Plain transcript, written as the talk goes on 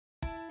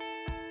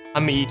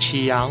I'm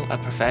Yiqi Yang, a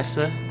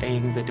professor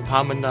in the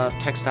Department of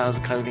Textiles,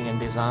 Clothing and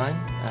Design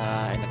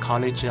in the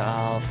College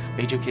of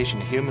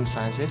Education and Human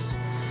Sciences,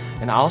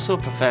 and also a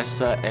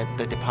professor at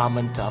the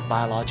Department of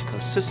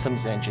Biological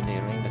Systems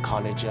Engineering, the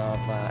College of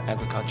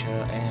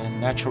Agriculture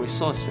and Natural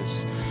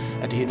Resources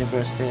at the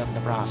University of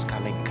Nebraska,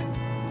 Lincoln.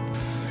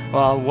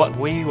 Well, what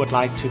we would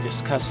like to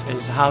discuss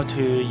is how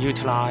to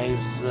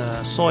utilize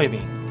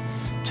soybean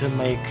to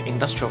make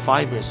industrial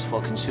fibers for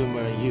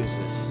consumer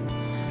uses.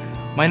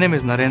 My name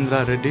is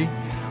Narendra Reddy.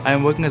 I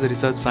am working as a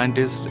research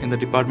scientist in the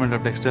Department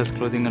of Textiles,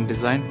 Clothing and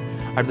Design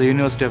at the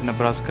University of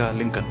Nebraska,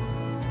 Lincoln.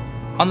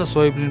 On the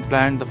soybean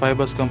plant, the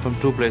fibers come from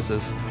two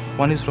places.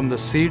 One is from the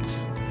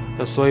seeds,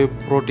 the soy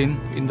protein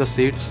in the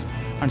seeds,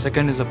 and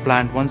second is the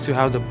plant. Once you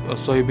have the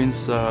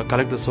soybeans,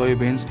 collect the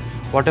soybeans,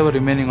 whatever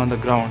remaining on the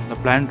ground, the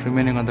plant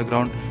remaining on the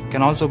ground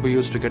can also be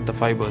used to get the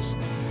fibers.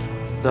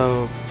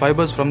 The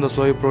fibers from the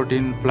soy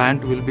protein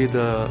plant will be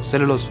the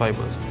cellulose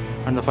fibers,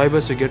 and the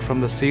fibers we get from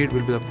the seed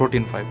will be the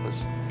protein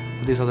fibers.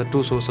 These are the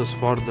two sources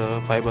for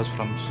the fibers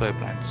from soy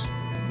plants.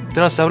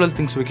 There are several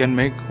things we can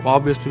make.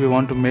 Obviously, we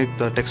want to make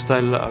the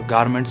textile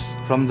garments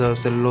from the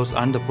cellulose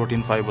and the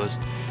protein fibers,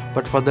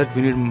 but for that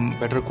we need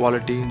better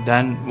quality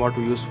than what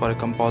we use for a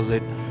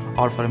composite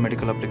or for a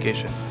medical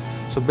application.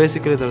 So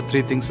basically there are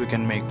three things we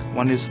can make.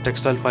 One is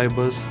textile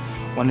fibers,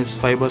 one is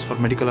fibers for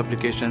medical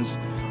applications,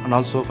 and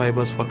also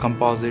fibers for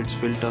composites,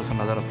 filters and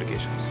other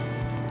applications.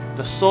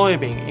 The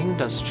soybean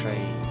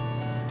industry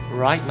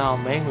right now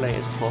mainly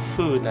is for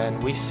food,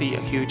 and we see a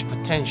huge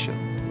potential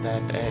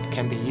that it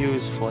can be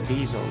used for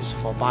diesels,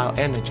 for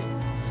bioenergy.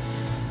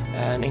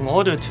 And in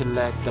order to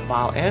let the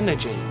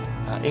bioenergy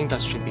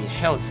industry be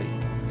healthy,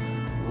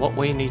 what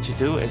we need to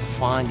do is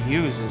find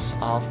uses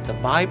of the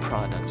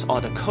byproducts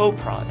or the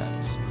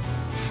co-products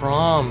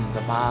from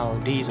the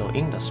biodiesel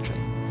industry.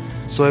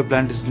 Soy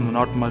plant is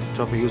not much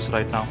of a use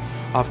right now.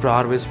 After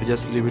harvest, we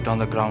just leave it on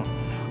the ground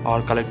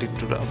or collect it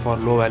for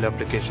low value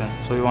application.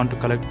 So we want to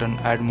collect and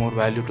add more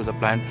value to the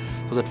plant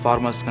so that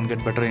farmers can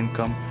get better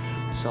income.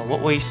 So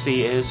what we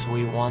see is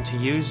we want to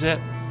use it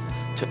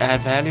to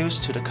add values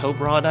to the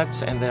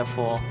co-products, and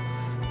therefore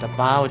the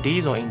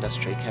biodiesel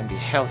industry can be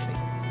healthy.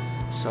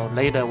 So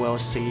later we'll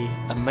see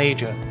a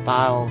major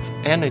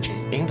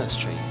bioenergy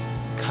industry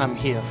come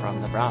here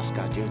from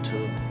Nebraska due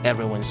to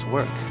everyone's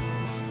work.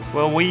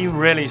 Well, we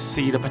really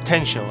see the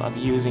potential of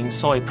using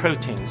soy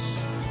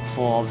proteins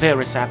for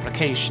various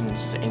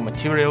applications in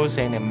materials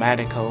and in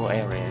medical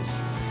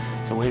areas.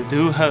 So we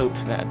do hope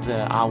that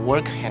our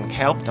work can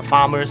help the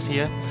farmers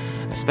here,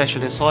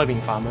 especially soybean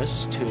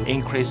farmers, to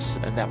increase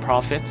their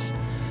profits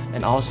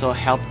and also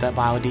help the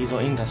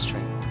biodiesel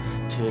industry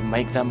to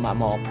make them a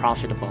more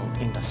profitable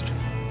industry.